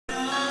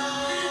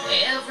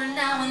Every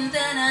now and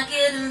then I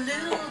get a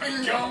little bit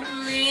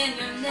lonely and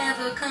you're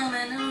never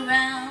coming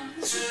around.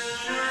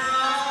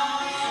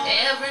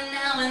 Every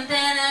now and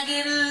then I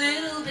get a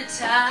little bit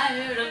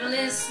tired of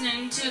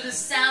listening to the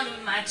sound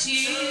of my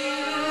tears.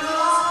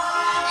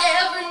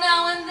 Every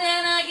now and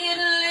then I get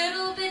a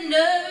little bit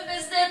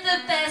nervous that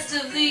the best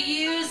of the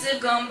years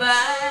have gone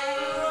by.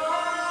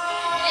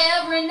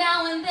 Every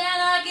now and then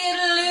I get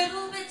a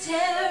little bit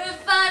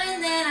terrified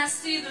and then I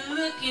see the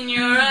look in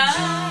your eyes.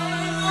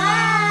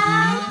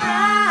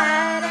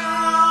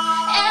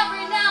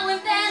 Every now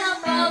and then I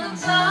fall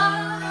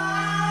apart.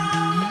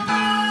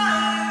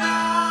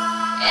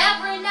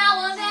 Every now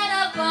and then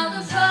I fall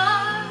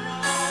apart.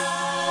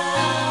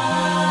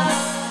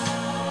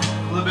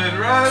 A little bit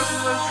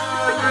restless,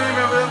 I dream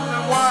of it in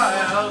the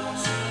wild.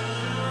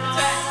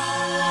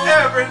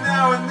 Every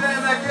now and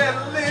then I get a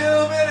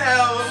little bit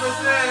helpless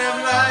and I'm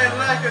lying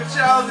like a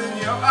child in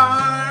your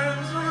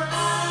arms.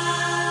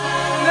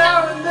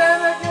 Now and then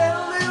I get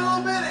a little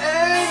bit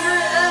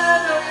angry and I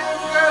know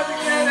you've got to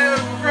get out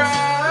and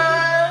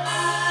cry.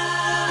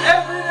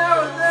 Every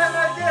now and then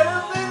I get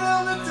a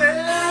little bit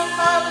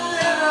terrified but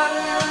then I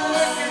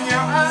look in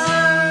your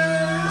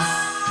eyes.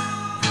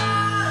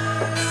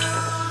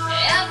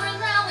 Every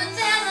now and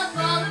then I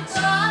fall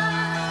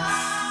apart.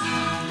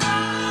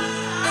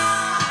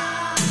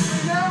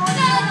 Now and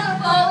Then I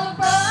fall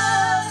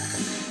apart.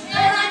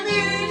 And I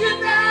need you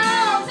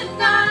now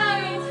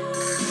tonight.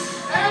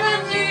 And I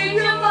need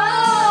you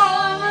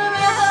more than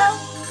ever.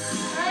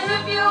 And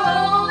if you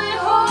only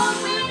hold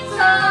me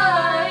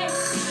tight,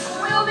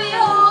 we'll be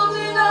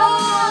holding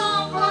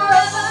on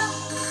forever.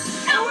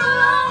 And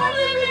we'll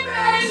only be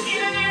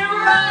making it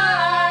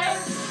right.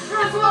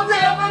 'Cause we'll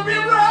never be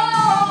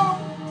wrong.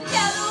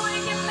 Together we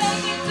can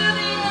make it to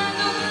the end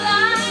of the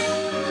line.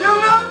 your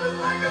love is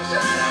like a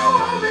shadow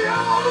on me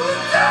all the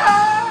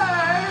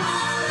time.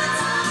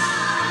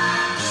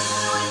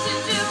 What to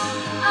do?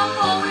 I'm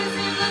always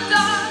in the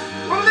dark.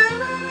 We're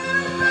living in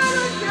a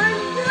better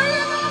game,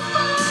 getting my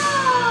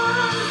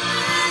fun.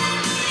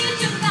 You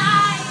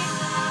tonight.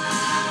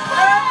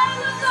 When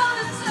we're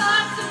gonna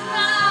start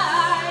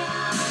tonight.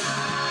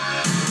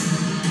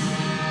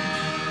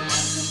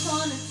 Once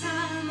upon a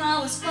time I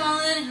was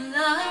falling in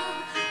love,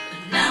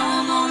 but now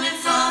I'm only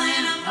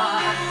falling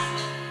apart.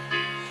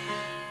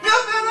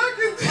 Nothing I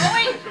can do.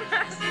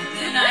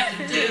 Nothing I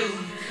can do.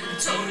 A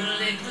total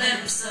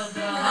eclipse of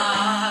the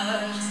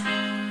heart.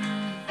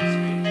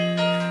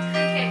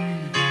 Okay,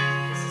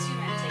 this is you,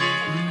 man.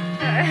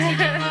 Take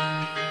it.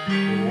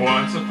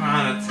 Once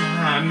upon a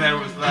time there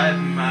was light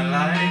in my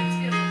life.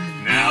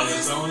 Now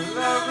there's only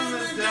love in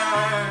the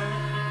dark.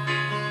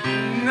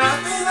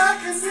 Nothing I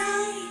can do.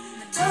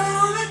 A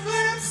total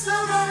eclipse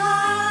of the